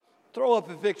Throw up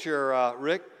a picture,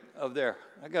 Rick, of there.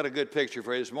 I got a good picture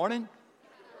for you this morning.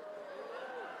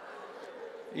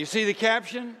 You see the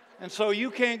caption? And so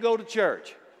you can't go to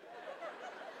church.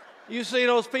 You see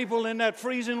those people in that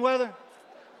freezing weather?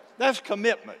 That's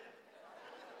commitment.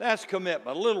 That's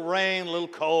commitment. A little rain, a little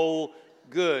cold,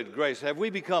 good grace. Have we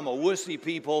become a wussy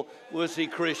people, wussy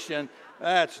Christian?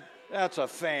 That's a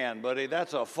fan, buddy.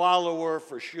 That's a follower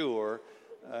for sure.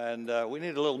 And we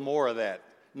need a little more of that.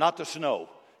 Not the snow,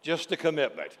 just the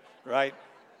commitment, right?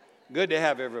 Good to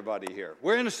have everybody here.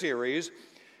 We're in a series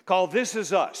called This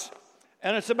Is Us,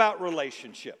 and it's about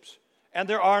relationships. And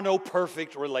there are no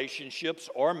perfect relationships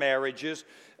or marriages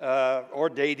or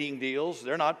dating deals.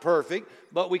 They're not perfect,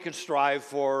 but we can strive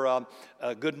for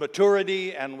good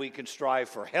maturity, and we can strive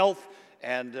for health.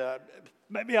 And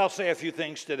maybe I'll say a few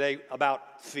things today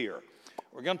about fear.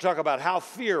 We're going to talk about how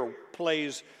fear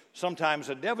plays sometimes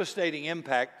a devastating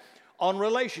impact on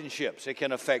relationships. It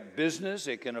can affect business.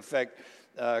 It can affect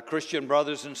Christian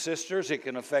brothers and sisters. It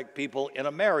can affect people in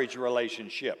a marriage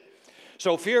relationship.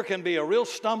 So fear can be a real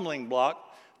stumbling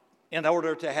block in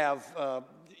order to have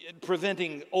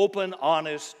preventing open,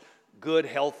 honest, good,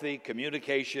 healthy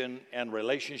communication and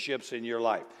relationships in your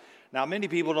life. Now, many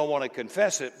people don't want to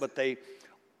confess it, but they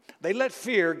let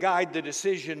fear guide the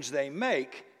decisions they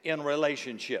make in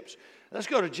relationships. Let's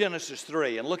go to Genesis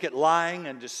 3 and look at lying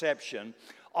and deception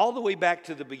all the way back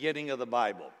to the beginning of the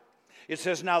Bible. It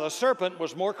says, "Now the serpent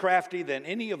was more crafty than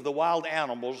any of the wild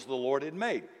animals the Lord had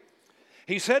made.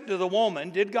 He said to the woman,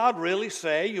 'Did God really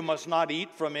say you must not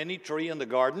eat from any tree in the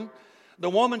garden?' The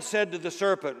woman said to the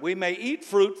serpent, 'We may eat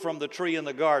fruit from the tree in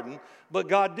the garden, but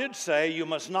God did say you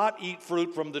must not eat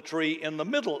fruit from the tree in the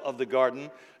middle of the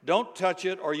garden. Don't touch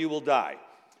it or you will die.'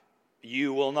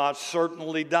 'You will not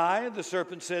certainly die,' the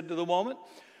serpent said to the woman,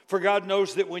 'for God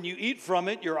knows that when you eat from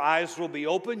it, your eyes will be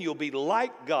open. You'll be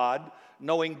like God,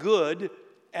 knowing good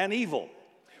and evil.'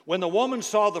 When the woman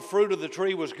saw the fruit of the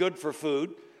tree was good for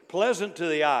food, pleasant to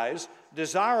the eyes,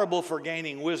 desirable for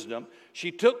gaining wisdom,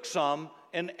 she took some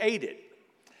and ate it.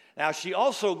 Now she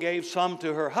also gave some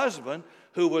to her husband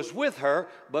who was with her,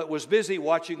 but was busy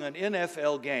watching an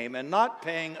NFL game and not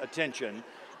paying attention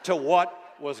to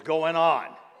what was going on.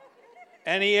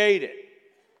 And he ate it."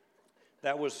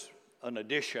 That was an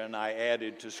addition I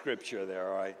added to Scripture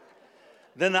there, all right?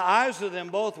 "Then the eyes of them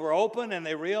both were open, and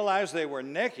they realized they were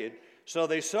naked, so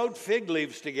they sewed fig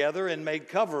leaves together and made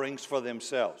coverings for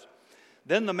themselves.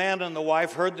 Then the man and the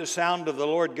wife heard the sound of the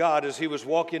Lord God as he was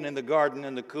walking in the garden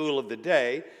in the cool of the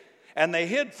day, and they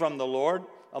hid from the Lord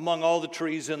among all the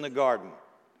trees in the garden.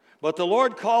 But the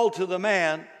Lord called to the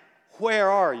man, 'Where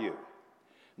are you?'"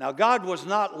 Now, God was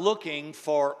not looking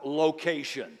for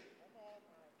location.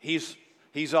 He's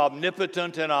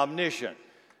omnipotent and omniscient.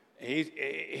 He's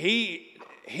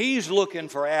looking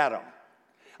for Adam.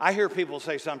 I hear people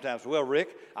say sometimes, "Well,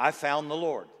 Rick, I found the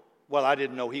Lord." Well, I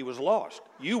didn't know he was lost.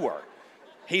 You were.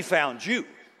 He found you.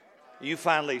 You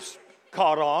finally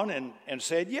caught on and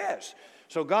said yes.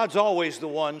 So God's always the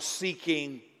one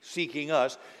seeking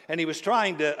us. And he was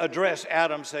trying to address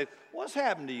Adam, say, "What's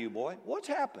happened to you, boy? What's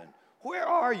happened? Where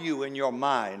are you in your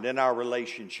mind in our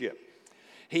relationship?"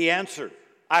 He answered,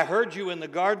 "I heard you in the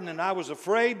garden, and I was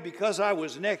afraid because I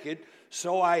was naked,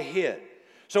 so I hid."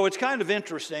 So it's kind of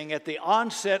interesting, at the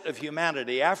onset of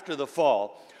humanity after the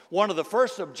fall, one of the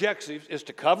first objectives is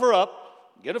to cover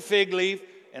up, get a fig leaf,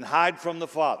 and hide from the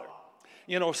Father.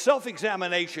 You know,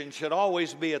 self-examination should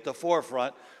always be at the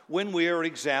forefront when we are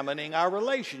examining our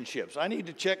relationships. I need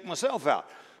to check myself out.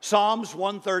 Psalms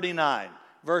 139,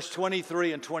 verse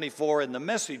 23 and 24 in the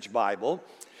Message Bible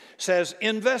says,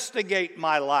 "Investigate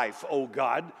my life, O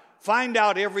God. Find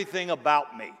out everything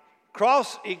about me.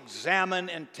 Cross-examine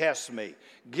and test me.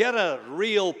 Get a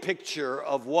real picture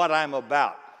of what I'm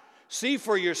about. See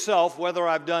for yourself whether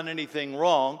I've done anything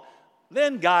wrong.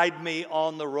 Then guide me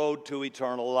on the road to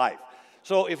eternal life."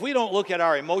 So if we don't look at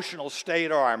our emotional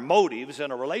state or our motives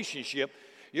in a relationship,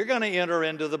 you're going to enter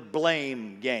into the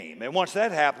blame game. And once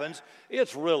that happens,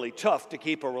 it's really tough to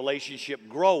keep a relationship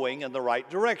growing in the right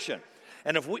direction.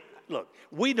 And if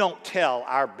we don't tell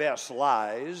our best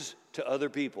lies to other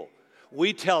people.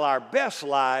 We tell our best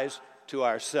lies to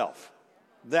ourselves.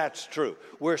 That's true.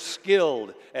 We're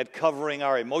skilled at covering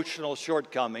our emotional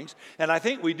shortcomings, and I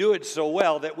think we do it so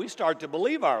well that we start to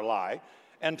believe our lie,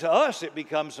 and to us it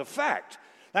becomes a fact.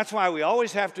 That's why we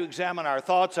always have to examine our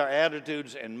thoughts, our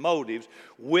attitudes, and motives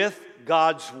with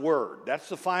God's Word. That's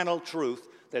the final truth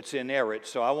that's inerrant.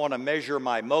 So I want to measure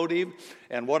my motive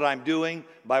and what I'm doing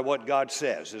by what God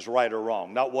says is right or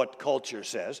wrong, not what culture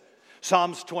says.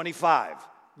 Psalms 25,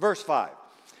 verse 5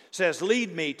 says,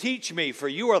 lead me, teach me, for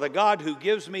you are the God who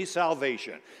gives me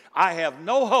salvation. I have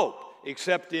no hope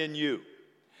except in you.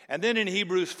 And then in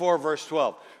Hebrews 4, verse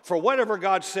 12, for whatever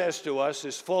God says to us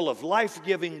is full of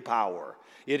life-giving power.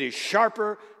 It is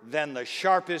sharper than the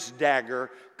sharpest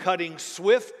dagger, cutting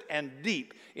swift and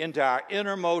deep into our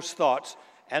innermost thoughts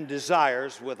and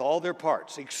desires with all their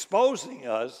parts, exposing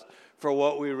us for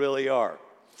what we really are.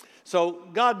 So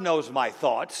God knows my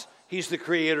thoughts. He's the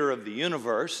creator of the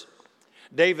universe.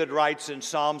 David writes in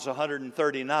Psalms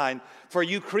 139, for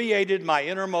you created my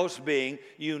innermost being.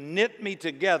 You knit me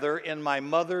together in my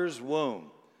mother's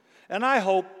womb. And I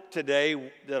hope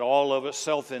today that all of us,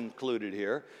 self-included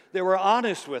here, that we're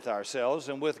honest with ourselves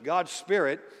and with God's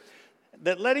Spirit,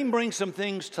 that let Him bring some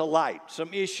things to light,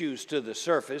 some issues to the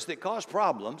surface that cause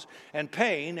problems and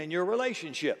pain in your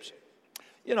relationships.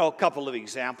 You know, a couple of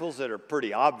examples that are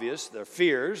pretty obvious. They're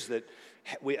fears that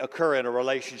occur in a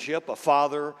relationship, a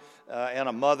father and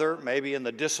a mother, maybe in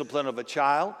the discipline of a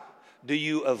child. Do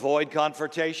you avoid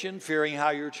confrontation, fearing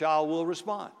how your child will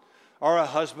respond? Or a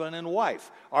husband and wife?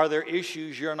 Are there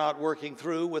issues you're not working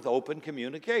through with open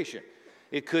communication?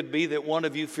 It could be that one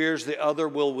of you fears the other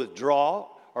will withdraw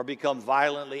or become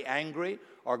violently angry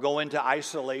or go into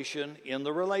isolation in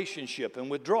the relationship and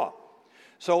withdraw.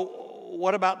 So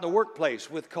what about in the workplace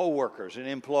with coworkers and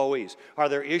employees? Are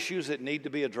there issues that need to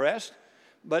be addressed?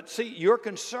 But see, you're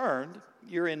concerned,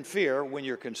 you're in fear when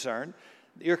you're concerned.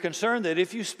 You're concerned that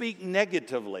if you speak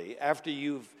negatively after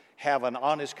you have an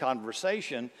honest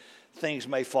conversation, things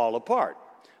may fall apart.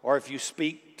 Or if you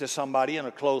speak to somebody in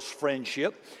a close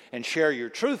friendship and share your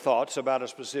true thoughts about a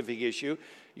specific issue,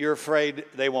 you're afraid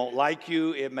they won't like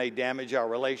you, it may damage our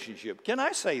relationship. Can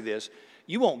I say this?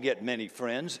 You won't get many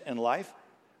friends in life.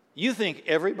 You think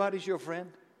everybody's your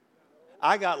friend?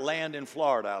 I got land in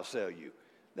Florida, I'll sell you.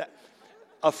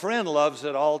 A friend loves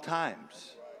at all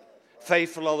times.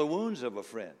 Faithful are the wounds of a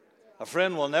friend. A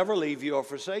friend will never leave you or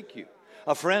forsake you.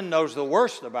 A friend knows the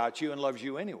worst about you and loves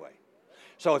you anyway.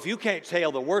 So if you can't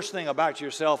tell the worst thing about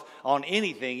yourself on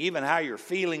anything, even how you're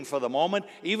feeling for the moment,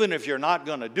 even if you're not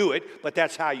going to do it, but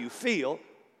that's how you feel,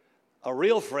 a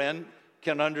real friend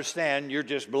can understand you're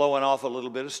just blowing off a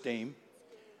little bit of steam,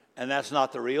 and that's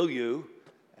not the real you,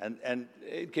 and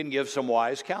it can give some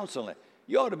wise counseling.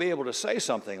 You ought to be able to say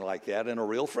something like that in a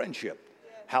real friendship,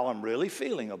 how I'm really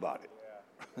feeling about it.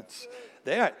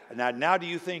 There. Now do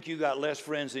you think you got less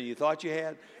friends than you thought you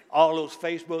had? All those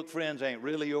Facebook friends ain't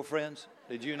really your friends?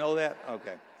 Did you know that?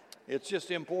 Okay. It's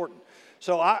just important.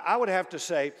 So I would have to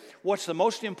say, what's the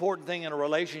most important thing in a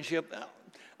relationship?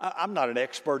 I'm not an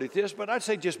expert at this, but I'd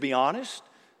say just be honest,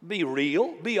 be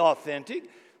real, be authentic.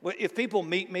 If people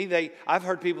meet me, I've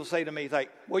heard people say to me,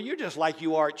 well, you're just like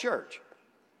you are at church.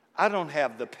 I don't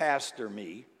have the pastor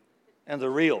me and the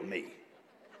real me.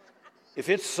 If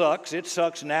it sucks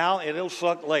now, and it'll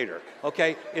suck later.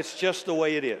 Okay? It's just the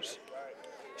way it is.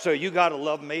 So you got to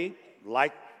love me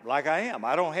like I am.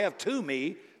 I don't have two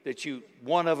me that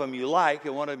one of them you like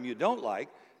and one of them you don't like.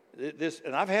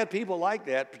 And I've had people like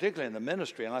that, particularly in the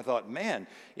ministry, and I thought, man,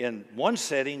 in one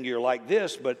setting you're like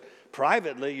this, but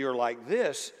privately you're like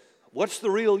this. What's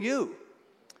the real you?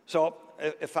 So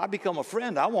if I become a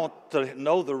friend, I want to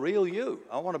know the real you.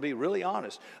 I want to be really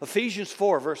honest. Ephesians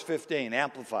 4, verse 15,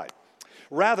 Amplified.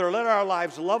 Rather, let our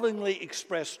lives lovingly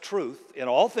express truth in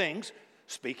all things,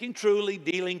 speaking truly,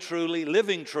 dealing truly,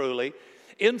 living truly,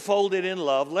 enfolded in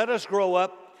love. Let us grow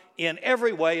up in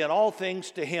every way in all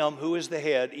things to Him who is the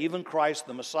head, even Christ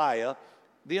the Messiah,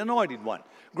 the Anointed One.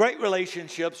 Great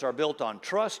relationships are built on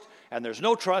trust, and there's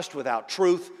no trust without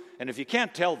truth. And if you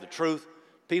can't tell the truth,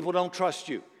 people don't trust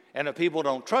you. And if people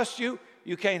don't trust you,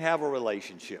 you can't have a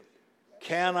relationship.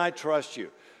 Can I trust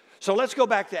you? So let's go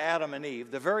back to Adam and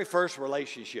Eve, the very first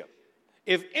relationship.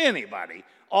 If anybody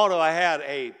ought to have had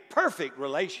a perfect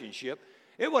relationship,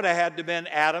 it would have had to have been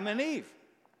Adam and Eve.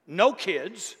 No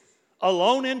kids,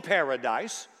 alone in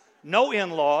paradise, no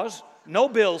in-laws, no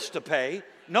bills to pay,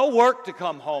 no work to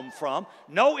come home from,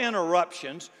 no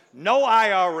interruptions, no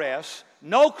IRS,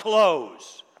 no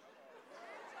clothes.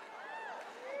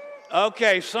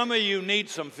 Okay, some of you need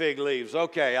some fig leaves.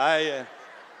 Okay,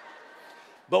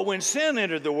 But when sin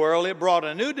entered the world, it brought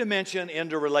a new dimension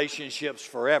into relationships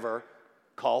forever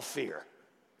called fear.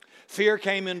 Fear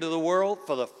came into the world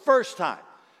for the first time.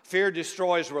 Fear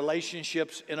destroys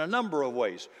relationships in a number of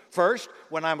ways. First,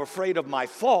 when I'm afraid of my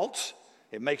faults,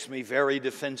 it makes me very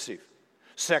defensive.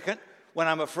 Second, when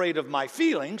I'm afraid of my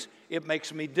feelings, it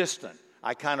makes me distant.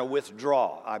 I kind of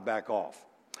withdraw. I back off.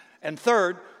 And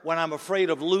third, when I'm afraid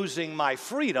of losing my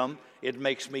freedom, it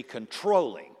makes me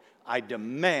controlling. I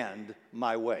demand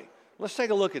my way. Let's take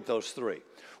a look at those three.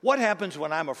 What happens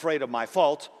when I'm afraid of my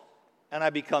faults? and I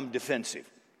become defensive.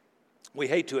 We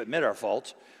hate to admit our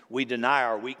faults. We deny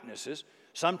our weaknesses.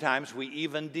 Sometimes we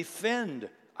even defend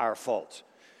our faults.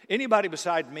 Anybody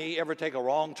besides me ever take a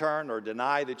wrong turn or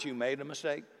deny that you made a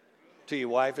mistake to your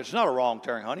wife? It's not a wrong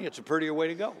turn, honey. It's a prettier way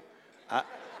to go.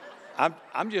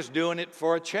 I'm just doing it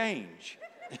for a change.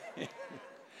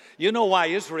 You know why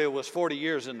Israel was 40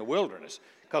 years in the wilderness?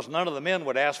 Because none of the men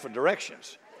would ask for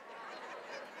directions.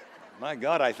 My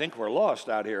God, I think we're lost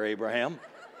out here, Abraham.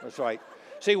 That's right.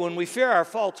 See, when we fear our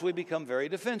faults, we become very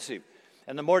defensive.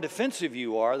 And the more defensive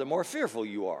you are, the more fearful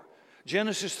you are.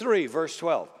 Genesis 3, verse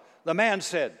 12. The man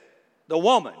said, the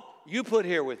woman you put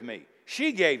here with me,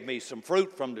 she gave me some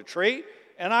fruit from the tree,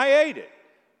 and I ate it.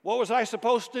 What was I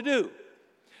supposed to do?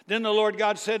 Then the Lord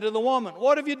God said to the woman,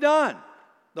 what have you done?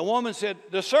 The woman said,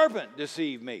 the serpent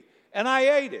deceived me, and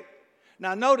I ate it.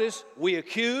 Now notice, we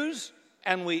accuse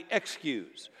and we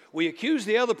excuse. We accuse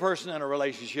the other person in a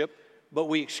relationship, but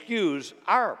we excuse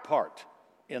our part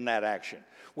in that action.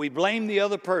 We blame the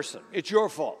other person. It's your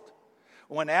fault.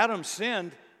 When Adam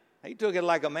sinned, he took it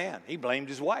like a man. He blamed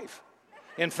his wife.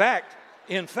 In fact,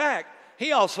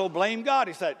 he also blamed God.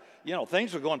 He said,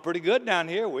 things were going pretty good down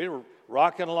here. We were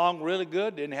rocking along really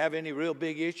good, didn't have any real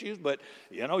big issues, but,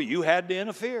 you had to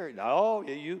interfere. No,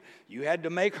 you had to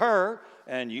make her,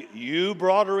 and you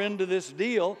brought her into this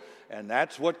deal, and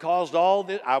that's what caused all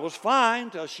this. I was fine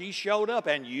till she showed up,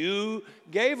 and you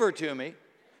gave her to me.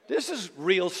 This is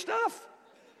real stuff.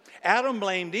 Adam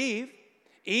blamed Eve.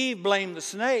 Eve blamed the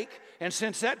snake. And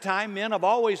since that time, men have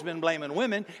always been blaming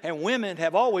women, and women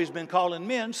have always been calling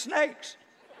men snakes.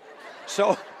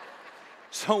 So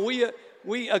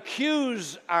we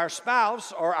accuse our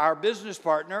spouse or our business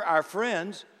partner, our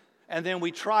friends, and then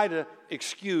we try to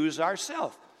excuse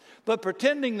ourselves. But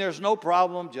pretending there's no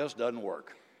problem just doesn't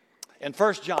work. In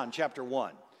 1 John chapter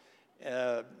 1,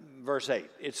 verse 8,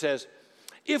 it says,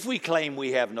 if we claim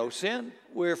we have no sin,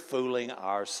 we're fooling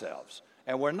ourselves,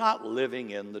 and we're not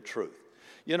living in the truth.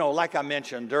 Like I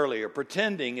mentioned earlier,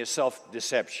 pretending is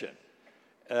self-deception.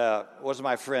 Was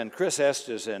my friend Chris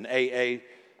Estes in AA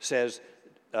says,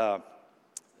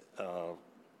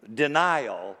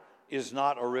 denial is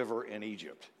not a river in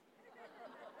Egypt.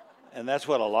 And that's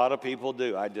what a lot of people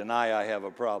do. I deny I have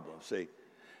a problem. See,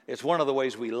 it's one of the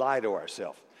ways we lie to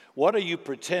ourselves. What are you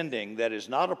pretending that is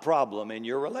not a problem in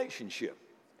your relationship?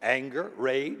 Anger,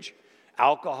 rage,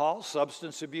 alcohol,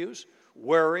 substance abuse,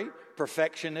 worry,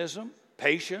 perfectionism,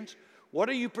 patience. What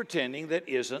are you pretending that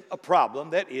isn't a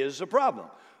problem that is a problem?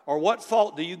 Or what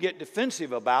fault do you get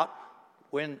defensive about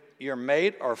when your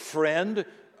mate or friend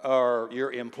or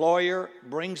your employer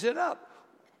brings it up?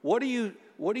 What do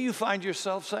you find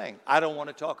yourself saying? I don't want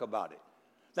to talk about it.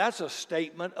 That's a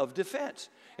statement of defense.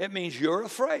 It means you're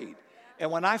afraid. And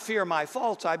when I fear my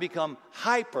faults, I become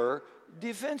hyper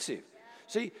defensive.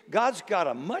 See, God's got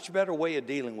a much better way of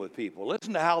dealing with people.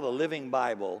 Listen to how the Living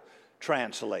Bible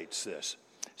translates this.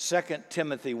 2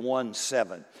 Timothy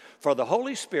 1:7. For the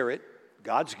Holy Spirit,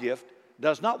 God's gift,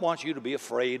 does not want you to be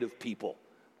afraid of people,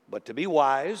 but to be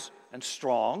wise and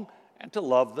strong and to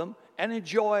love them and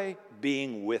enjoy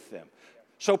being with them.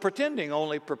 So pretending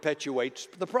only perpetuates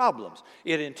the problems.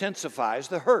 It intensifies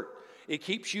the hurt. It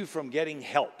keeps you from getting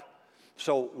help.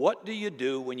 So what do you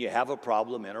do when you have a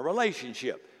problem in a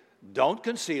relationship? Don't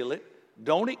conceal it.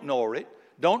 Don't ignore it.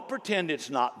 Don't pretend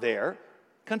it's not there.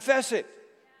 Confess it.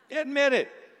 Admit it.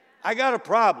 I got a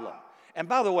problem. And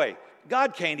by the way,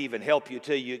 God can't even help you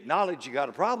till you acknowledge you got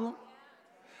a problem.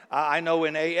 I know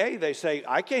in AA they say,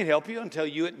 I can't help you until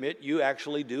you admit you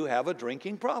actually do have a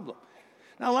drinking problem.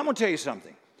 Now, I'm going to tell you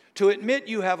something. To admit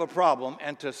you have a problem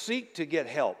and to seek to get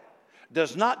help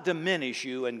does not diminish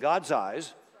you in God's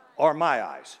eyes or my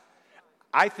eyes.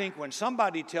 I think when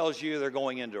somebody tells you they're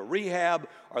going into rehab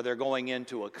or they're going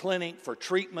into a clinic for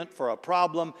treatment for a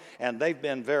problem and they've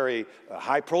been very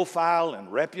high profile and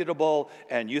reputable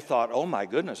and you thought, oh my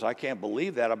goodness, I can't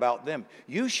believe that about them.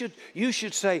 You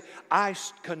should say, I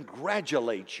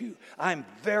congratulate you. I'm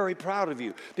very proud of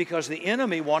you because the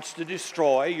enemy wants to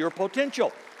destroy your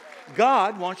potential.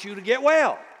 God wants you to get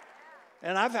well.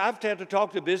 And I've had to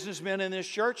talk to businessmen in this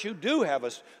church who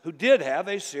did have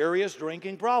a serious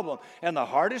drinking problem. And the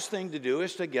hardest thing to do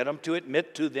is to get them to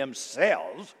admit to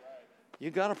themselves, you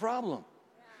got a problem.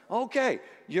 Okay,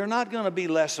 you're not going to be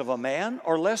less of a man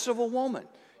or less of a woman.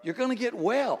 You're going to get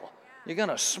well. You're going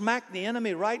to smack the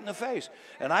enemy right in the face.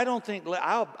 And I don't think,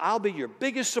 I'll be your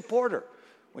biggest supporter.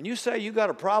 When you say you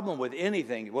got a problem with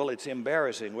anything, well, it's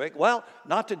embarrassing, Rick. Well,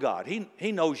 not to God.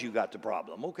 He knows you got the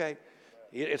problem, okay?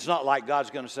 It's not like God's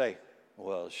going to say,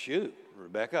 well, shoot,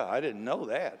 Rebecca, I didn't know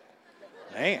that.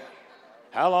 Man,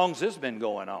 how long's this been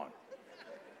going on?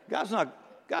 God's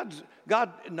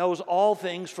God knows all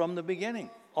things from the beginning.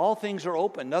 All things are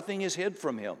open. Nothing is hid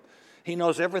from him. He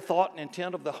knows every thought and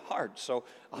intent of the heart. So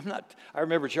I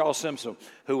remember Charles Simpson,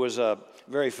 who was a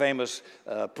very famous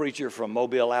preacher from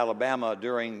Mobile, Alabama,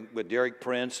 with Derek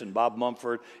Prince and Bob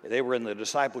Mumford. They were in the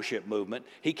discipleship movement.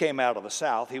 He came out of the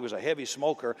South. He was a heavy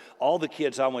smoker. All the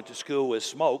kids I went to school with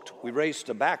smoked. We raised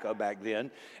tobacco back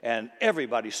then, and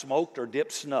everybody smoked or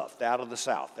dipped snuff out of the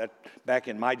South, back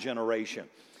in my generation.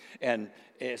 And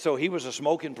so he was a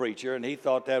smoking preacher, and he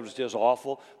thought that was just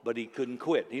awful, but he couldn't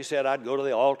quit. He said, I'd go to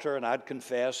the altar, and I'd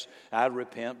confess, I'd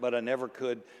repent, but I never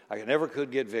could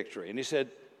get victory. And he said,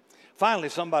 finally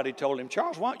somebody told him,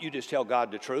 Charles, why don't you just tell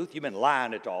God the truth? You've been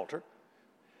lying at the altar.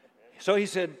 So he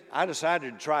said, I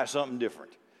decided to try something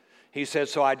different. He said,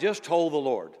 so I just told the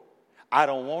Lord, I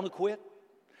don't want to quit.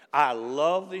 I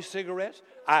love these cigarettes.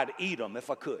 I'd eat them if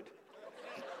I could.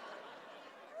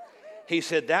 He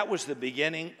said that was the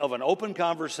beginning of an open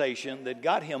conversation that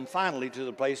got him finally to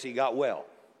the place he got well.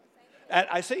 And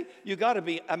I see, you got to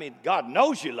be, God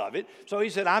knows you love it. So he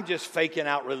said, I'm just faking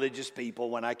out religious people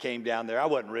when I came down there. I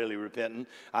wasn't really repenting.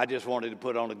 I just wanted to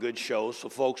put on a good show so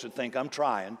folks would think I'm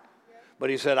trying. But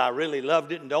he said, I really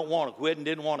loved it and don't want to quit and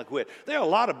didn't want to quit. There are a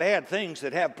lot of bad things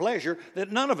that have pleasure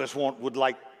that none of us would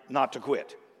like not to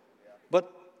quit.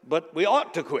 But we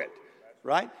ought to quit,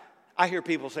 right? I hear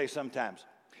people say sometimes,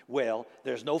 well,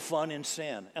 there's no fun in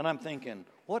sin. And I'm thinking,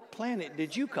 what planet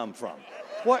did you come from?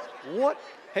 What?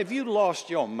 Have you lost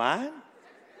your mind?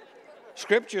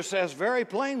 Scripture says very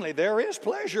plainly, there is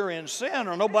pleasure in sin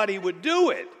or nobody would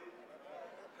do it.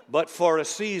 But for a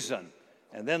season.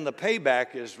 And then the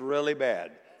payback is really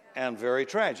bad and very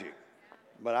tragic.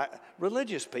 But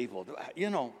religious people,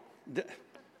 you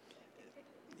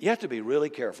have to be really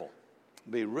careful.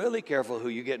 Be really careful who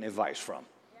you're getting advice from.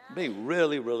 Be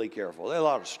really, really careful. There are a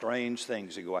lot of strange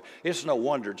things that go on. It's no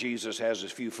wonder Jesus has as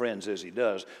few friends as he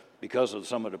does because of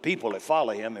some of the people that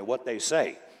follow him and what they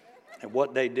say and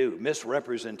what they do.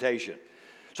 Misrepresentation.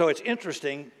 So it's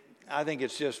interesting. I think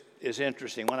it's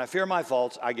interesting. When I fear my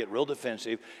faults, I get real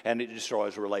defensive and it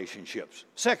destroys relationships.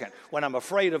 Second, when I'm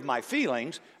afraid of my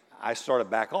feelings, I sort of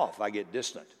back off. I get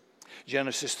distant.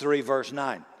 Genesis 3, verse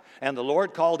 9. And the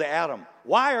Lord called to Adam,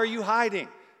 why are you hiding?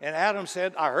 And Adam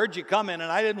said, I heard you coming,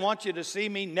 and I didn't want you to see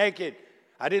me naked.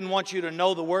 I didn't want you to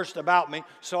know the worst about me,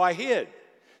 so I hid.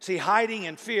 See, hiding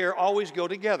and fear always go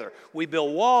together. We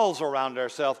build walls around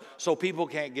ourselves so people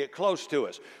can't get close to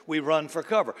us. We run for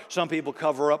cover. Some people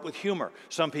cover up with humor.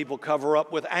 Some people cover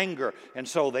up with anger, and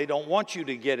so they don't want you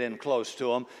to get in close to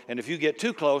them. And if you get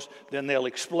too close, then they'll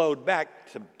explode back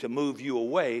to move you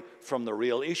away from the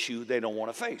real issue they don't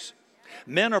want to face.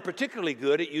 Men are particularly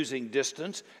good at using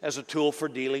distance as a tool for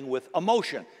dealing with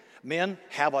emotion. Men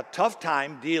have a tough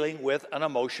time dealing with an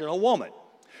emotional woman.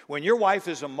 When your wife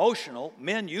is emotional,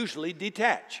 men usually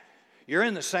detach. You're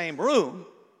in the same room,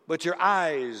 but your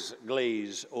eyes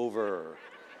glaze over.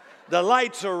 The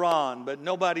lights are on, but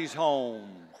nobody's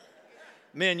home.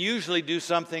 Men usually do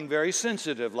something very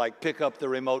sensitive, like pick up the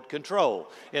remote control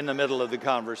in the middle of the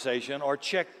conversation or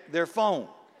check their phone.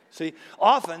 See,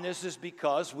 often this is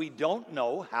because we don't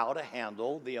know how to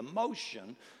handle the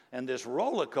emotion and this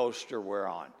roller coaster we're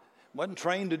on. Wasn't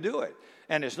trained to do it.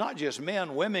 And it's not just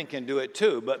men, women can do it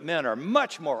too, but men are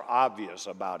much more obvious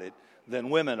about it than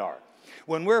women are.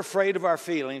 When we're afraid of our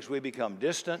feelings, we become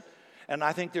distant. And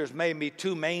I think there's maybe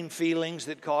two main feelings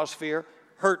that cause fear.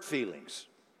 Hurt feelings.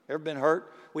 Ever been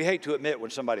hurt? We hate to admit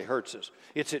when somebody hurts us.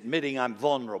 It's admitting I'm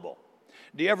vulnerable.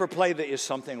 Do you ever play the "Is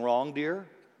something wrong, dear?"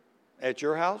 at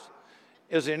your house?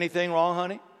 Is anything wrong,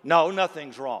 honey? No,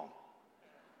 nothing's wrong.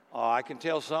 Oh, I can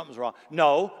tell something's wrong.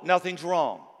 No, nothing's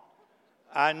wrong.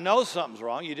 I know something's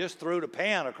wrong. You just threw the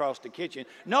pan across the kitchen.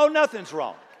 No, nothing's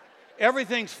wrong.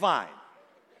 Everything's fine.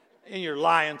 And you're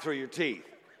lying through your teeth.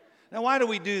 Now, why do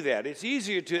we do that? It's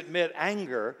easier to admit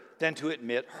anger than to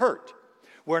admit hurt.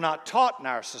 We're not taught in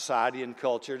our society and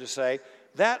culture to say,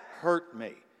 that hurt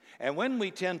me. And when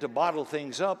we tend to bottle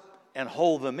things up and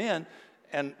hold them in,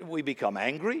 and we become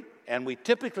angry, and we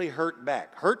typically hurt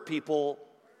back. Hurt people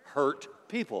hurt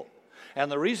people.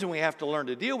 And the reason we have to learn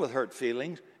to deal with hurt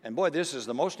feelings, and boy, this is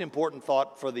the most important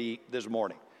thought for this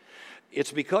morning.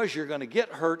 It's because you're going to get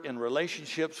hurt in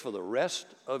relationships for the rest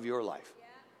of your life.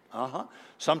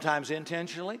 Sometimes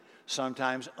intentionally,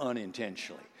 sometimes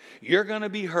unintentionally. You're going to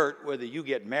be hurt whether you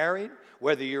get married,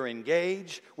 whether you're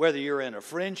engaged, whether you're in a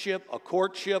friendship, a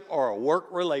courtship, or a work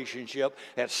relationship.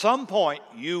 At some point,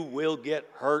 you will get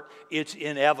hurt. It's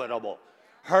inevitable.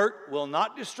 Hurt will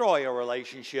not destroy a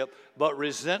relationship, but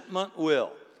resentment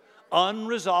will.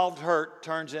 Unresolved hurt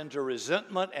turns into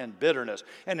resentment and bitterness.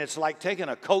 And it's like taking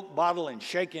a Coke bottle and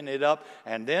shaking it up,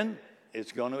 and then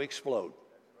it's going to explode.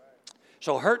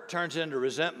 So hurt turns into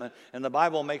resentment, and the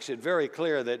Bible makes it very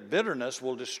clear that bitterness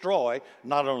will destroy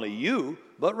not only you,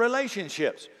 but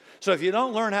relationships. So if you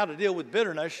don't learn how to deal with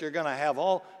bitterness, you're going to have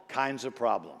all kinds of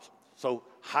problems. So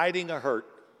hiding a hurt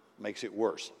makes it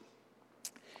worse.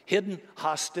 Hidden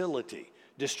hostility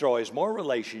destroys more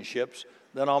relationships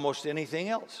than almost anything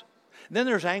else. Then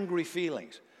there's angry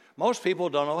feelings. Most people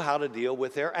don't know how to deal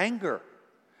with their anger.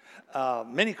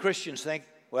 Many Christians think,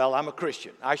 well, I'm a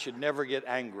Christian. I should never get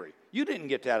angry. You didn't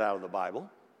get that out of the Bible.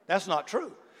 That's not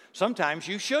true. Sometimes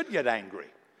you should get angry.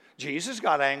 Jesus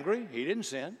got angry. He didn't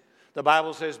sin. The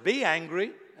Bible says, be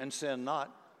angry and sin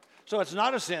not. So it's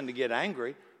not a sin to get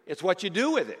angry. It's what you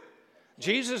do with it.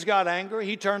 Jesus got angry.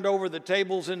 He turned over the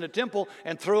tables in the temple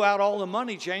and threw out all the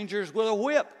money changers with a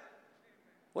whip.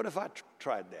 What if I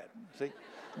tried that? See,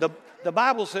 the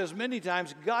Bible says many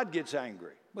times God gets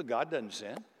angry, but God doesn't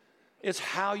sin. It's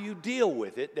how you deal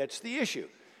with it that's the issue.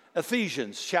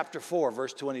 Ephesians chapter 4,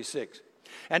 verse 26.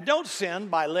 And don't sin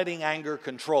by letting anger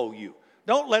control you.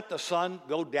 Don't let the sun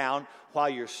go down while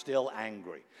you're still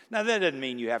angry. Now, that doesn't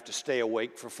mean you have to stay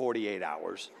awake for 48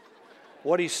 hours.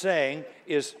 What he's saying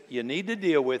is you need to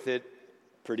deal with it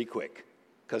pretty quick.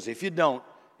 Because if you don't,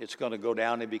 it's going to go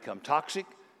down and become toxic.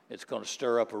 It's going to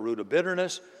stir up a root of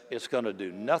bitterness. It's going to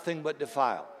do nothing but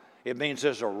defile. It means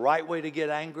there's a right way to get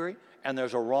angry and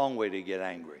there's a wrong way to get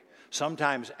angry.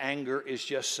 Sometimes anger is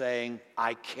just saying,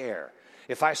 I care.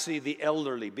 If I see the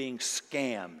elderly being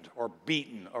scammed or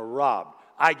beaten or robbed,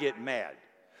 I get mad.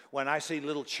 When I see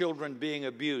little children being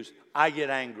abused, I get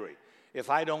angry. If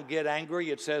I don't get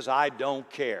angry, it says I don't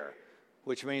care,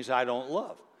 which means I don't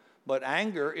love. But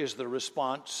anger is the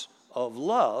response of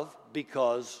love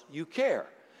because you care.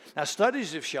 Now,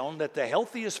 studies have shown that the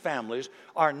healthiest families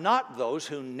are not those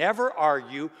who never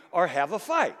argue or have a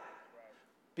fight,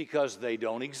 because they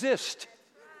don't exist.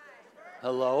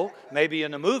 Hello? Maybe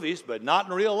in the movies, but not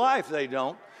in real life they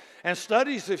don't. And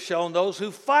studies have shown those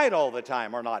who fight all the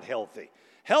time are not healthy.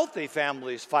 Healthy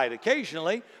families fight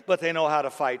occasionally, but they know how to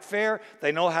fight fair.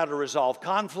 They know how to resolve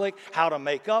conflict, how to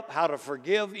make up, how to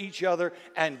forgive each other,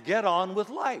 and get on with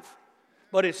life.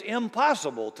 But it's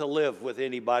impossible to live with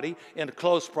anybody in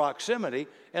close proximity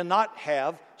and not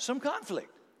have some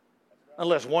conflict,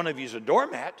 unless one of you's a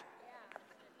doormat.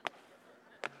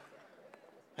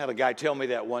 Had a guy tell me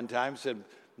that one time, said,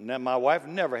 my wife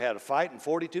never had a fight in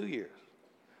 42 years.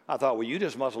 I thought, well, you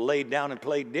just must have laid down and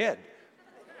played dead.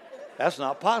 That's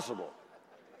not possible.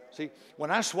 See,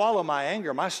 when I swallow my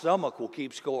anger, my stomach will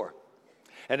keep score.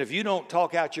 And if you don't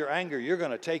talk out your anger, you're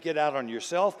going to take it out on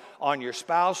yourself, on your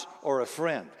spouse, or a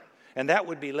friend. And that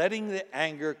would be letting the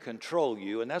anger control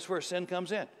you, and that's where sin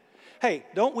comes in. Hey,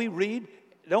 don't we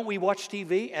watch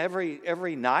TV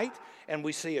every night, and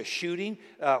we see a shooting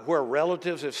where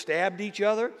relatives have stabbed each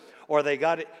other, or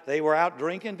they were out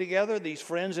drinking together, these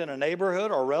friends in a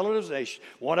neighborhood or relatives,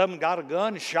 one of them got a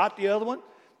gun and shot the other one.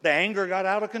 The anger got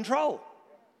out of control,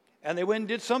 and they went and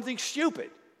did something stupid.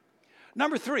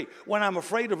 Number 3, when I'm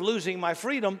afraid of losing my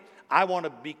freedom, I want to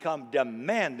become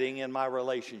demanding in my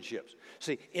relationships.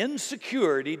 See,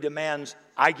 insecurity demands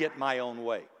I get my own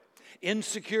way.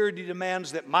 Insecurity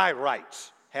demands that my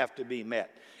rights have to be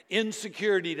met.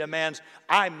 Insecurity demands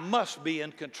I must be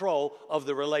in control of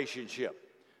the relationship.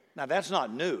 Now, that's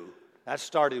not new. That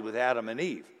started with Adam and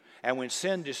Eve. And when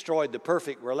sin destroyed the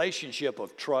perfect relationship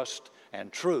of trust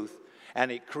and truth,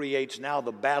 and it creates now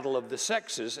the battle of the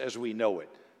sexes as we know it.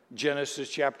 Genesis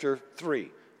chapter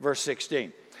 3, verse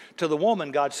 16. To the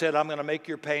woman, God said, I'm going to make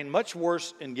your pain much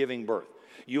worse in giving birth.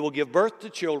 You will give birth to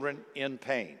children in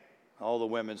pain. All the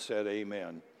women said,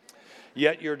 amen.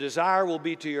 Yet your desire will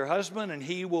be to your husband, and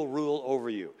he will rule over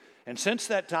you. And since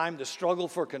that time, the struggle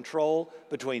for control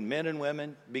between men and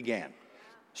women began.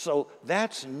 So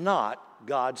that's not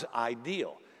God's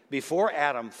ideal. Before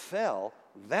Adam fell,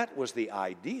 that was the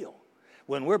ideal.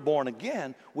 When we're born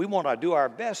again, we want to do our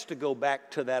best to go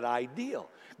back to that ideal.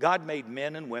 God made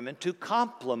men and women to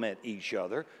complement each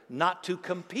other, not to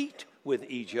compete with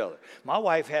each other. My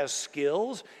wife has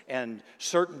skills and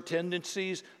certain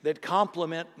tendencies that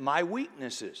complement my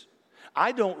weaknesses.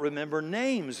 I don't remember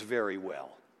names very well.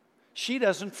 She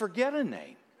doesn't forget a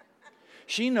name.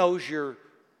 She knows your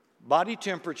body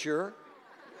temperature,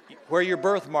 where your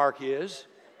birthmark is,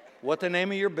 what the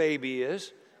name of your baby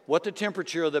is, what the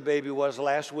temperature of the baby was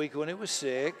last week when it was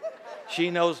sick. She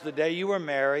knows the day you were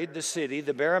married, the city,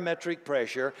 the barometric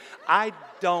pressure. I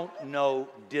don't know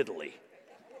diddly.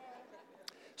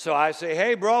 So I say,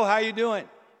 hey, bro, how you doing?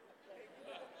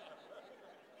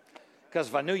 Because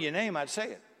if I knew your name, I'd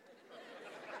say it.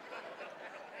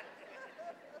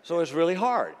 So it's really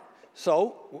hard.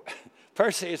 So,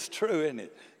 Percy, it's true, isn't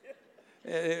it?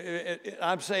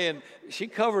 I'm saying she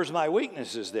covers my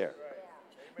weaknesses there.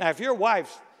 Now, if your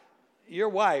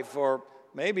wife, or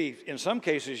maybe in some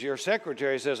cases your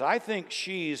secretary says, I think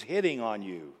she's hitting on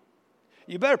you,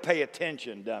 you better pay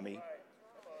attention, dummy.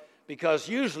 Because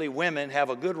usually women have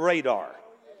a good radar,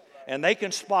 and they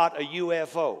can spot a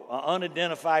UFO, an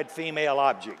unidentified female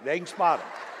object. They can spot them.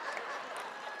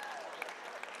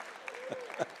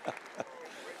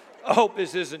 I hope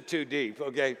this isn't too deep,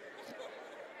 okay?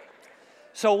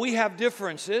 So we have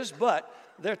differences, but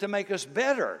they're to make us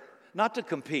better, not to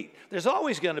compete. There's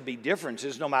always going to be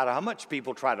differences, no matter how much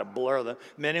people try to blur them.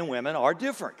 Men and women are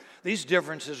different. These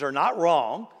differences are not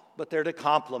wrong, but they're to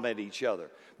complement each other.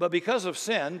 But because of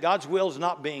sin, God's will is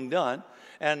not being done,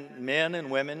 and men and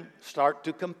women start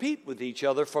to compete with each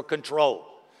other for control.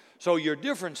 So your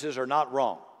differences are not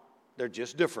wrong. They're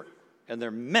just different, and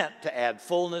they're meant to add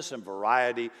fullness and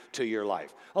variety to your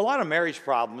life. A lot of marriage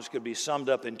problems could be summed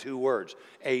up in two words: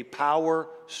 a power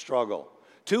struggle.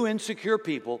 Two insecure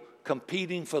people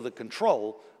competing for the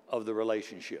control of the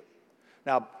relationship.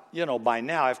 Now, by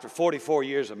now, after 44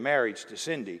 years of marriage to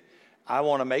Cindy, I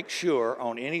want to make sure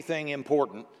on anything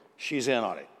important, she's in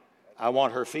on it. I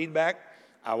want her feedback.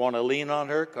 I want to lean on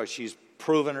her because she's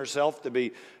proven herself to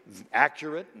be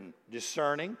accurate and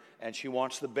discerning, and she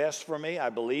wants the best for me.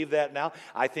 I believe that now.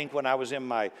 I think when I was in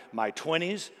my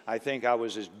 20s, I think I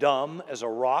was as dumb as a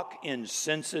rock,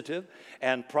 insensitive,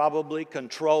 and probably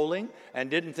controlling, and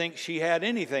didn't think she had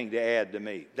anything to add to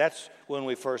me. That's when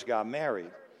we first got married.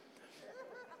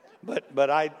 But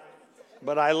I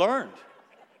learned.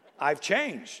 I've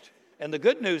changed. And the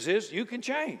good news is you can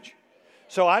change.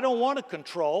 So I don't want to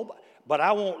control, but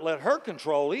I won't let her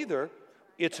control either.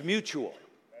 It's mutual.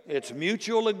 It's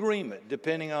mutual agreement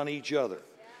depending on each other.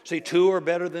 See, two are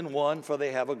better than one, for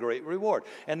they have a great reward.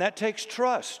 And that takes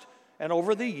trust. And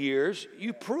over the years,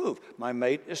 you prove my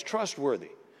mate is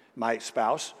trustworthy. My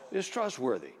spouse is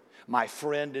trustworthy. My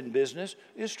friend in business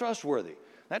is trustworthy.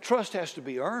 That trust has to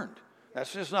be earned.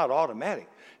 That's just not automatic.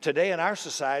 Today in our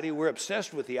society, we're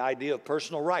obsessed with the idea of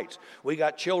personal rights. We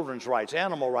got children's rights,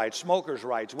 animal rights, smokers'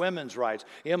 rights, women's rights,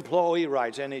 employee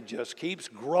rights, and it just keeps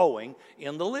growing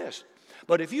in the list.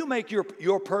 But if you make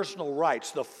your personal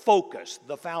rights the focus,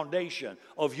 the foundation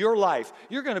of your life,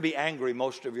 you're going to be angry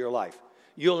most of your life.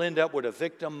 You'll end up with a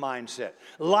victim mindset.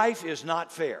 Life is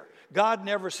not fair. God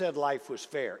never said life was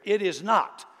fair. It is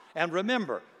not. And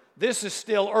remember, this is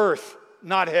still earth,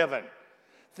 not heaven.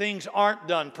 Things aren't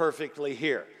done perfectly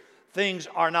here. Things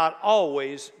are not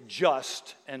always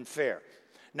just and fair.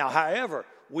 Now, however,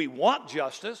 we want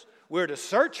justice. We're to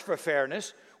search for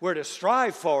fairness. We're to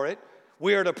strive for it.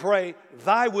 We are to pray,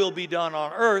 thy will be done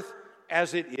on earth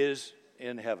as it is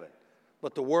in heaven.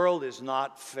 But the world is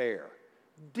not fair.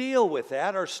 Deal with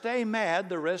that or stay mad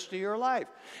the rest of your life.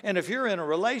 And if you're in a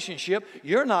relationship,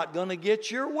 you're not going to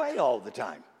get your way all the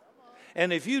time.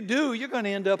 And if you do, you're going to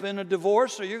end up in a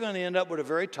divorce, or you're going to end up with a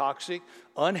very toxic,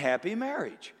 unhappy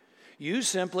marriage. You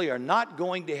simply are not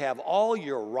going to have all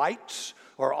your rights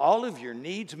or all of your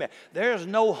needs met. There's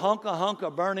no hunk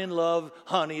of burning love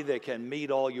honey that can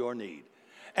meet all your need.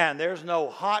 And there's no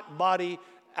hot body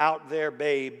out there,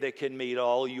 babe, that can meet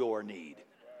all your need.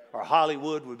 Or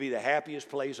Hollywood would be the happiest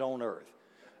place on earth.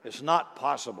 It's not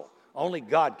possible. Only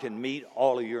God can meet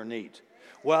all of your needs.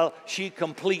 Well, she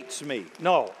completes me.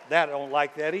 No, I don't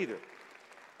like that either.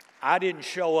 I didn't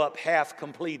show up half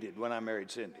completed when I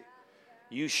married Cindy.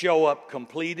 You show up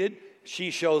completed,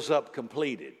 she shows up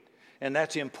completed. And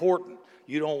that's important.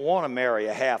 You don't want to marry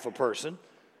a half a person.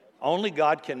 Only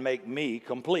God can make me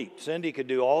complete. Cindy could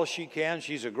do all she can.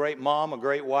 She's a great mom, a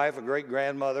great wife, a great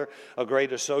grandmother, a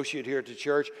great associate here at the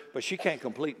church, but she can't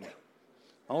complete me.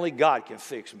 Only God can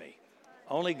fix me.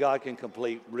 Only God can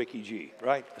complete Ricky G,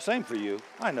 right? Same for you.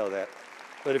 I know that.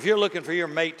 But if you're looking for your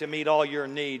mate to meet all your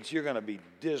needs, you're going to be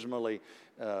dismally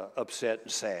upset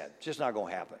and sad. It's just not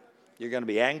going to happen. You're going to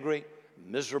be angry,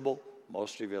 miserable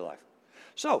most of your life.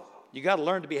 So you got to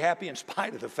learn to be happy in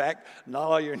spite of the fact not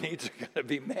all your needs are going to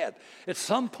be met. At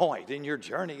some point in your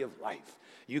journey of life,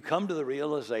 you come to the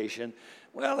realization,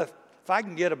 well, if I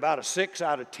can get about a 6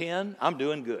 out of 10, I'm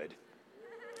doing good.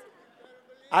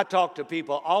 I talk to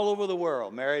people all over the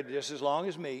world, married just as long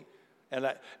as me,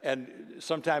 and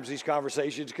sometimes these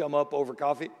conversations come up over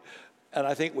coffee, and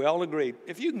I think we all agree,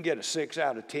 if you can get a 6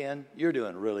 out of 10, you're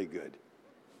doing really good.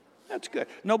 That's good.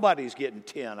 Nobody's getting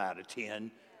 10 out of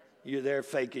 10. You're there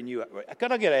faking you.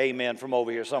 Could I get an amen from over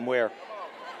here somewhere?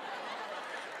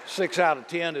 6 out of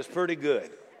 10 is pretty good.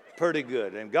 Pretty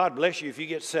good. And God bless you if you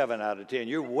get 7 out of 10.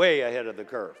 You're way ahead of the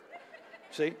curve.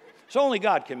 See? So only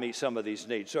God can meet some of these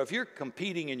needs. So if you're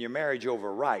competing in your marriage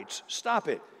over rights, stop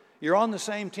it. You're on the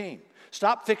same team.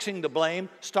 Stop fixing the blame.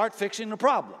 Start fixing the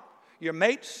problem. Your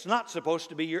mate's not supposed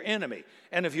to be your enemy.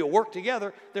 And if you work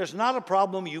together, there's not a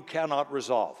problem you cannot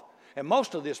resolve. And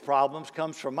most of these problems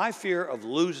comes from my fear of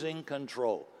losing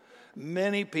control.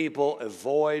 Many people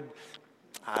avoid,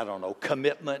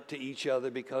 commitment to each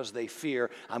other because they fear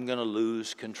I'm going to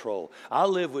lose control. I'll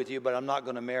live with you, but I'm not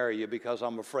going to marry you because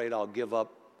I'm afraid I'll give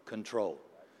up control.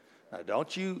 Now,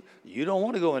 you don't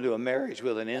want to go into a marriage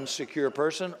with an insecure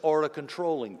person or a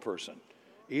controlling person.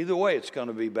 Either way, it's going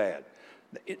to be bad.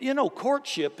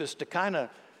 Courtship is to kind of,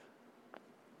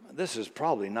 this is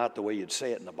probably not the way you'd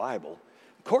say it in the Bible.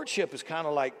 Courtship is kind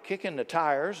of like kicking the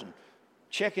tires and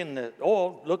checking the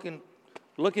oil,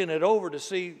 looking it over to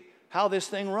see how this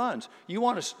thing runs. You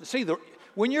want to see,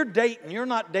 when you're dating, you're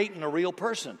not dating a real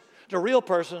person. The real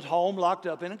person's home locked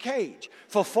up in a cage.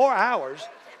 For 4 hours,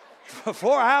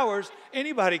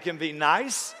 anybody can be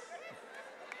nice.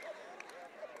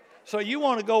 So you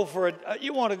want to go for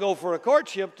a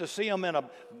courtship to see them in a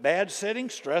bad setting,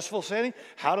 stressful setting.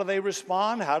 How do they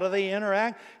respond? How do they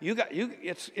interact?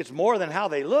 It's more than how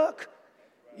they look.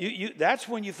 That's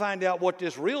when you find out what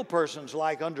this real person's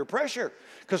like under pressure.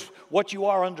 Because what you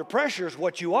are under pressure is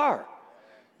what you are.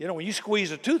 When you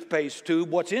squeeze a toothpaste tube,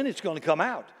 what's in it's going to come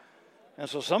out. And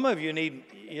so some of you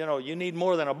need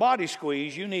more than a body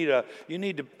squeeze. You need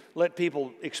to let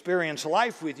people experience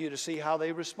life with you to see how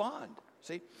they respond.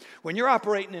 See, when you're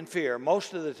operating in fear,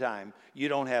 most of the time you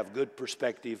don't have good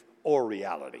perspective or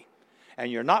reality.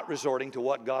 And you're not resorting to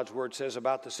what God's Word says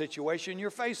about the situation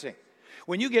you're facing.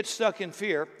 When you get stuck in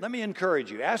fear, let me encourage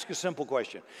you. Ask a simple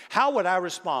question. How would I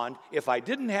respond if I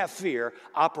didn't have fear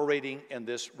operating in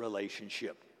this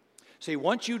relationship? See,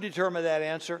 once you determine that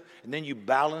answer and then you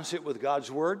balance it with God's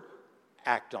Word,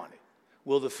 act on it.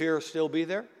 Will the fear still be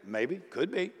there? Maybe, could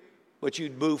be. But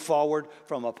you'd move forward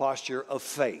from a posture of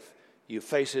faith. You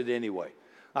face it anyway.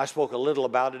 I spoke a little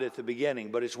about it at the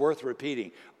beginning, but it's worth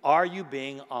repeating. Are you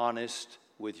being honest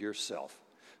with yourself?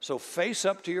 So face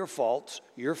up to your faults,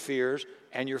 your fears,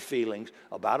 and your feelings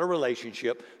about a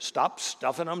relationship. Stop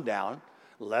stuffing them down.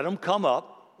 Let them come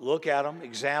up. Look at them.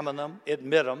 Examine them.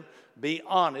 Admit them. Be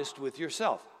honest with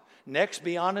yourself. Next,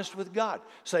 be honest with God.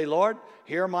 Say, Lord,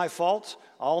 here are my faults,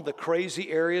 all the crazy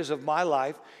areas of my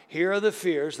life. Here are the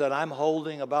fears that I'm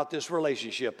holding about this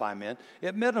relationship I'm in.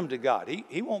 Admit them to God.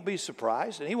 He won't be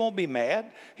surprised and He won't be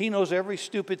mad. He knows every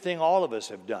stupid thing all of us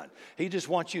have done. He just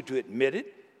wants you to admit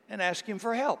it and ask Him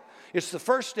for help. It's the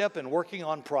first step in working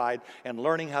on pride and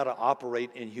learning how to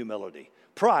operate in humility.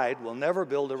 Pride will never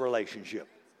build a relationship,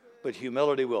 but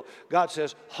humility will. God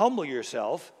says, humble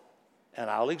yourself and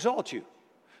I'll exalt you.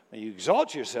 When you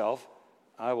exalt yourself,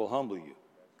 I will humble you.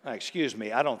 Now, excuse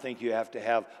me, I don't think you have to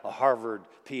have a Harvard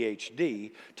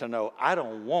PhD to know I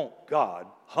don't want God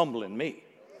humbling me.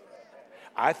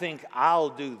 I think I'll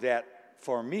do that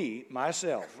for me,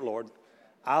 myself, Lord.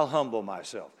 I'll humble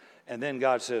myself. And then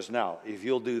God says, now, if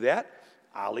you'll do that,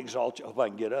 I'll exalt you. I hope I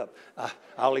can get up.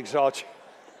 I'll exalt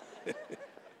you.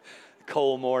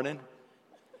 Cold morning.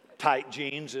 Tight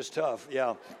jeans is tough,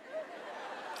 yeah.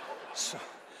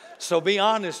 So be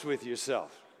honest with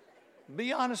yourself.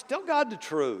 Be honest. Tell God the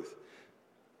truth.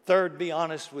 Third, be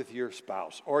honest with your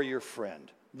spouse or your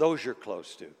friend, those you're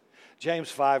close to.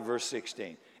 James 5, verse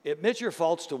 16. Admit your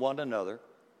faults to one another.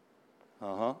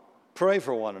 Pray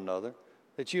for one another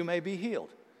that you may be healed.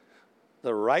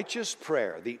 The righteous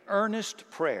prayer, the earnest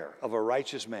prayer of a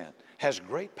righteous man has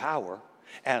great power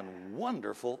and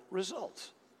wonderful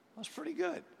results. That's pretty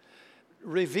good.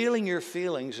 Revealing your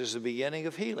feelings is the beginning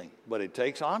of healing, but it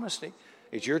takes honesty.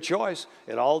 It's your choice.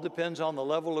 It all depends on the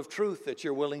level of truth that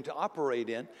you're willing to operate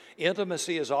in.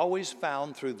 Intimacy is always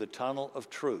found through the tunnel of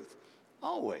truth.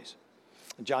 Always.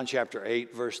 In John chapter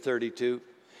 8, verse 32,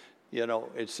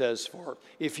 it says, for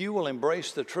if you will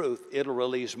embrace the truth, it'll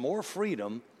release more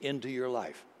freedom into your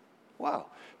life. Wow.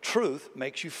 Truth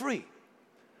makes you free.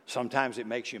 Sometimes it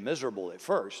makes you miserable at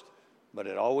first, but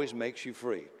it always makes you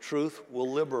free. Truth will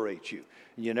liberate you.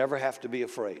 You never have to be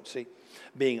afraid. See,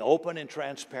 being open and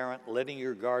transparent, letting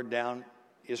your guard down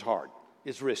is hard.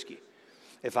 It's risky.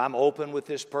 If I'm open with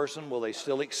this person, will they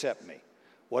still accept me?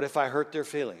 What if I hurt their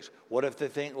feelings? What if they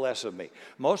think less of me?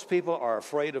 Most people are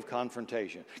afraid of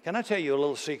confrontation. Can I tell you a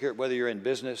little secret, whether you're in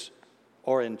business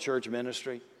or in church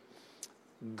ministry?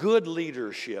 Good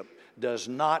leadership does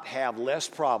not have less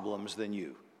problems than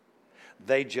you.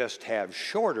 They just have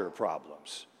shorter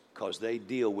problems because they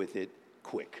deal with it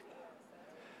quick.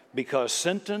 Because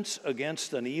sentence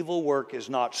against an evil work is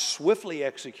not swiftly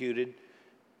executed,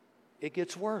 it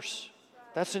gets worse.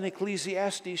 That's in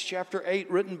Ecclesiastes chapter 8,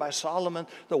 written by Solomon,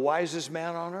 the wisest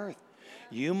man on earth.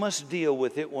 You must deal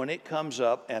with it when it comes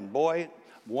up, and boy,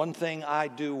 One thing I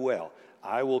do well,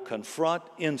 I will confront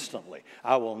instantly.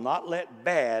 I will not let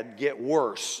bad get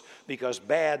worse, because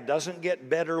bad doesn't get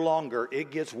better longer,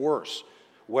 it gets worse.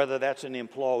 Whether that's an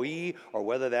employee, or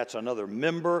whether that's another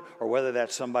member, or whether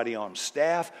that's somebody on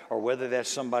staff, or whether that's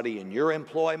somebody in your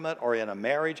employment or in a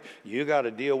marriage, you got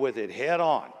to deal with it head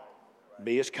on.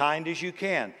 Be as kind as you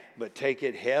can, but take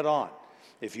it head on.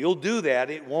 If you'll do that,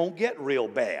 it won't get real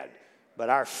bad. But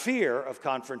our fear of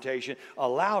confrontation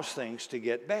allows things to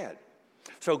get bad.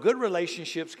 So good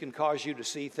relationships can cause you to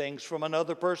see things from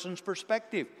another person's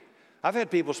perspective. I've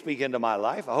had people speak into my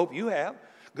life. I hope you have.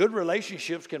 Good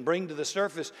relationships can bring to the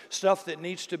surface stuff that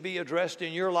needs to be addressed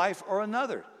in your life or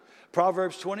another.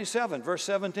 Proverbs 27, verse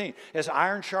 17. As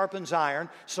iron sharpens iron,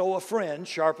 so a friend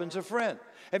sharpens a friend.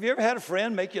 Have you ever had a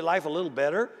friend make your life a little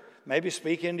better? Maybe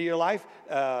speak into your life.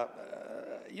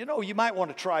 You might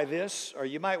want to try this, or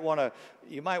you might want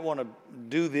to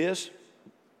do this.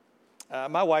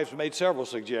 My wife's made several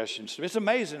suggestions. It's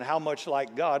amazing how much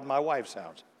like God my wife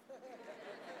sounds.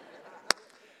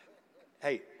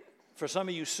 Hey, for some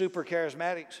of you super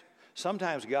charismatics,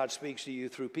 sometimes God speaks to you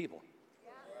through people.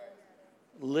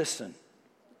 Listen.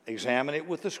 Examine it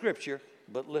with the scripture,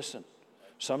 but listen.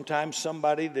 Sometimes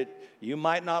somebody that you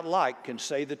might not like can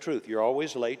say the truth. You're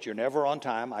always late. You're never on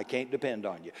time. I can't depend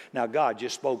on you. Now, God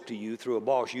just spoke to you through a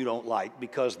boss you don't like,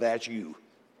 because that's you.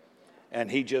 And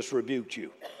he just rebuked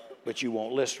you. But you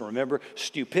won't listen. Remember,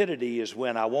 stupidity is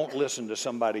when I won't listen to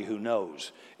somebody who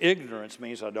knows. Ignorance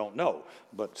means I don't know.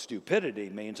 But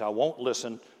stupidity means I won't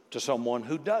listen to someone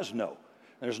who does know.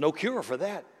 There's no cure for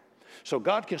that. So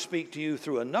God can speak to you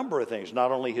through a number of things.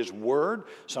 Not only his word,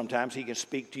 sometimes he can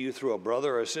speak to you through a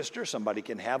brother or a sister. Somebody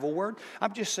can have a word.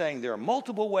 I'm just saying there are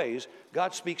multiple ways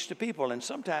God speaks to people, and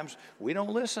sometimes we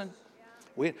don't listen.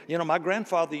 My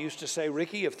grandfather used to say,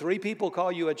 Ricky, if 3 people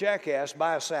call you a jackass,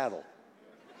 buy a saddle.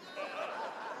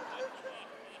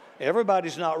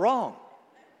 Everybody's not wrong.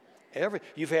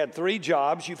 You've had 3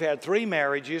 jobs, you've had 3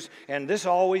 marriages, and this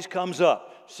always comes up.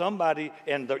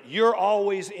 You're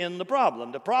always in the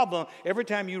problem. The problem, every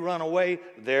time you run away,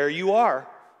 there you are,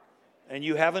 and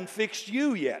you haven't fixed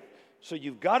you yet. So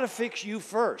you've got to fix you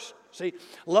first. See,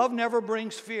 love never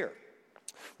brings fear.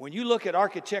 When you look at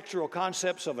architectural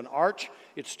concepts of an arch,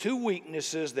 it's 2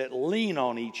 weaknesses that lean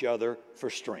on each other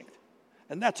for strength.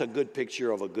 And that's a good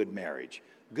picture of a good marriage.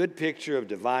 Good picture of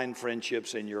divine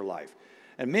friendships in your life.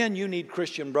 And men, you need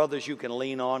Christian brothers you can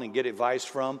lean on and get advice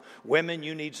from. Women,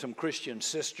 you need some Christian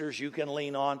sisters you can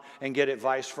lean on and get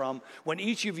advice from. When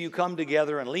each of you come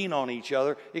together and lean on each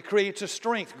other, it creates a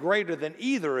strength greater than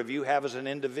either of you have as an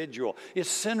individual. It's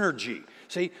synergy.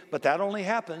 See, but that only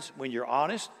happens when you're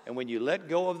honest and when you let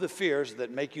go of the fears that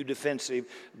make you defensive,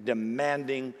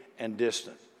 demanding, and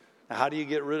distant. Now, how do you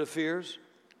get rid of fears?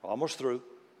 Almost through.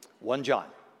 1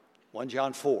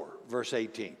 John 4, verse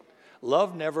 18.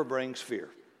 Love never brings fear,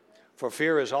 for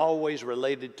fear is always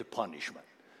related to punishment.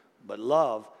 But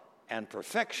love and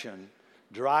perfection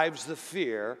drives the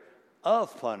fear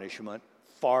of punishment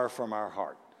far from our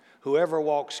heart. Whoever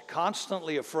walks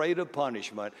constantly afraid of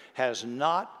punishment has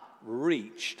not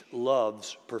reached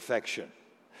love's perfection.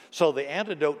 So the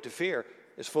antidote to fear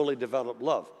is fully developed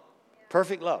love.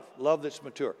 Perfect love, love that's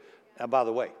mature. Now, by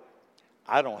the way,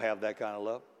 I don't have that kind of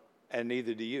love, and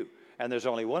neither do you. And there's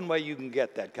only one way you can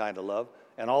get that kind of love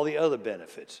and all the other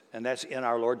benefits, and that's in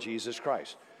our Lord Jesus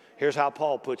Christ. Here's how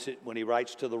Paul puts it when he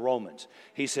writes to the Romans.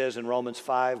 He says in Romans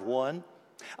 5:1,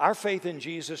 our faith in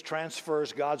Jesus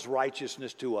transfers God's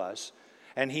righteousness to us,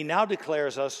 and he now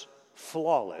declares us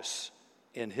flawless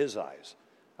in his eyes.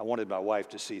 I wanted my wife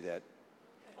to see that.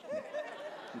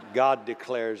 God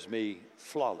declares me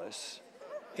flawless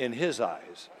in his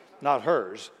eyes. Not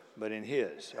hers, but in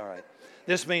his. All right.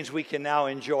 This means we can now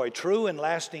enjoy true and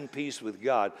lasting peace with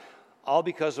God, all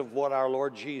because of what our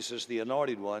Lord Jesus, the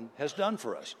Anointed One, has done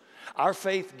for us. Our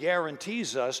faith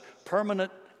guarantees us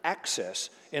permanent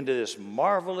access into this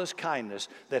marvelous kindness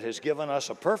that has given us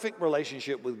a perfect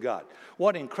relationship with God.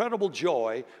 What incredible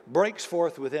joy breaks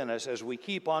forth within us as we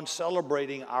keep on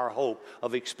celebrating our hope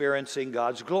of experiencing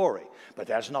God's glory. But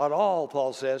that's not all,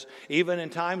 Paul says. Even in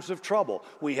times of trouble,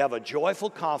 we have a joyful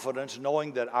confidence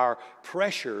knowing that our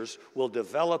pressures will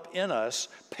develop in us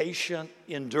patient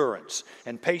endurance.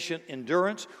 And patient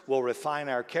endurance will refine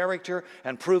our character,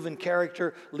 and proven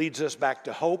character leads us back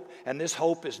to hope. And this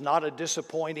hope is not a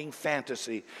disappointing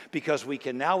fantasy, because we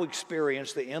can now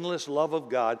experience the endless love of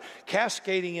God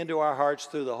cascading into our hearts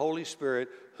through the Holy Spirit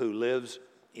who lives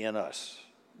in us.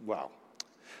 Wow.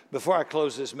 Before I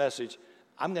close this message,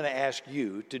 I'm going to ask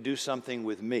you to do something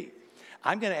with me.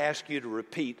 I'm going to ask you to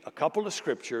repeat a couple of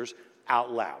scriptures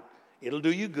out loud. It'll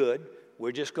do you good.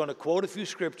 We're just going to quote a few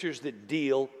scriptures that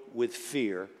deal with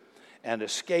fear and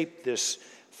escape this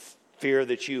fear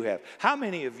that you have. How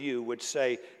many of you would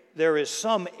say there is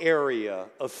some area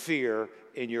of fear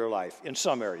in your life? In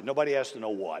some area. Nobody has to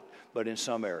know what, but in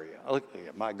some area. Oh,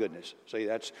 my goodness. See,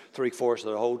 that's 3/4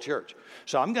 of the whole church.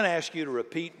 So I'm going to ask you to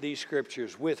repeat these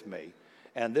scriptures with me,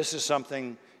 and this is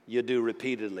something you do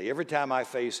repeatedly. Every time I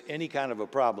face any kind of a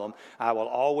problem, I will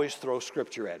always throw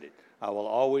scripture at it. I will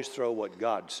always throw what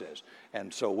God says.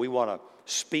 And so we want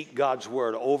to speak God's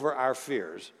word over our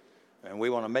fears, and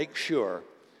we want to make sure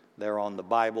they're on the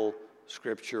Bible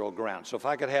scriptural ground. So if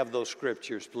I could have those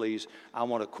scriptures, please. I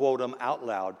want to quote them out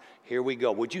loud. Here we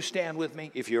go. Would you stand with me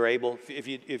if you're able?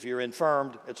 If you're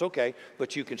infirmed, it's okay,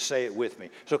 but you can say it with me.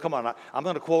 So come on, I'm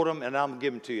going to quote them, and I'm going to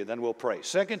give them to you. Then we'll pray.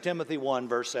 2 Timothy 1,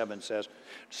 verse 7 says,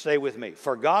 stay with me.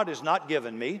 For God has not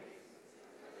given me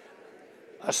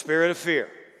a spirit of fear,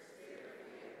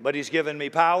 but He's given me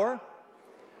power,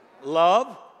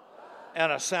 love,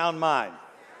 and a sound mind.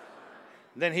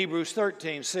 Then Hebrews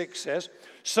 13:6 says,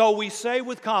 so we say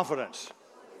with confidence,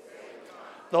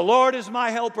 the Lord is my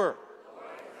helper.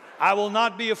 I will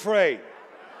not be afraid.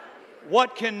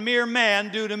 What can mere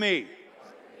man do to me?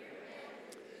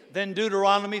 Then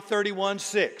Deuteronomy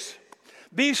 31:6.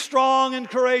 Be strong and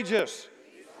courageous.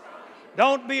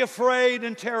 Don't be afraid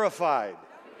and terrified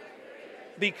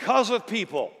because of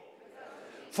people.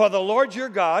 For the Lord your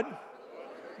God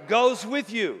goes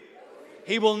with you.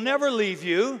 He will never leave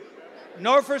you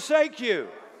nor forsake you.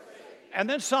 And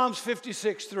then Psalms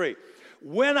 56:3.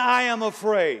 When I am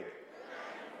afraid,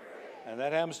 and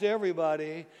that happens to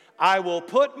everybody, I will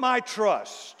put my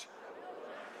trust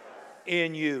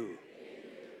in you.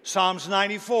 Psalms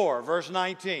 94, verse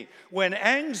 19. When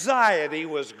anxiety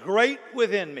was great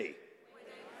within me,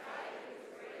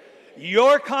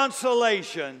 your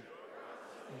consolation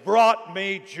brought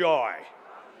me joy.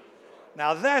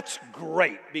 Now that's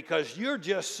great, because you're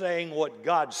just saying what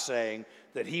God's saying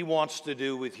that He wants to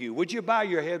do with you. Would you bow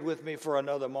your head with me for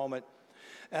another moment?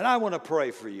 And I want to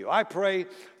pray for you. I pray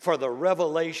for the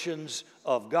revelations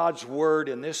of God's Word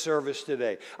in this service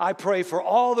today. I pray for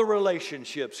all the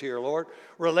relationships here, Lord.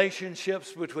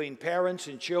 Relationships between parents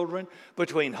and children,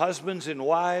 between husbands and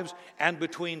wives, and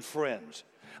between friends.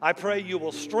 I pray you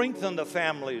will strengthen the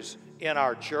families in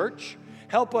our church.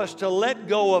 Help us to let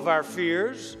go of our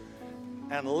fears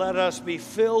and let us be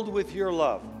filled with your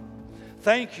love.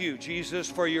 Thank you, Jesus,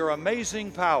 for your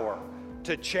amazing power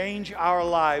to change our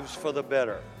lives for the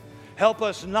better. Help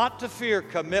us not to fear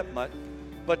commitment,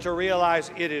 but to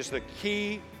realize it is the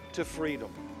key to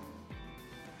freedom.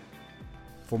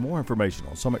 For more information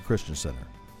on Summit Christian Center,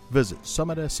 visit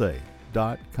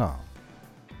summitsa.com.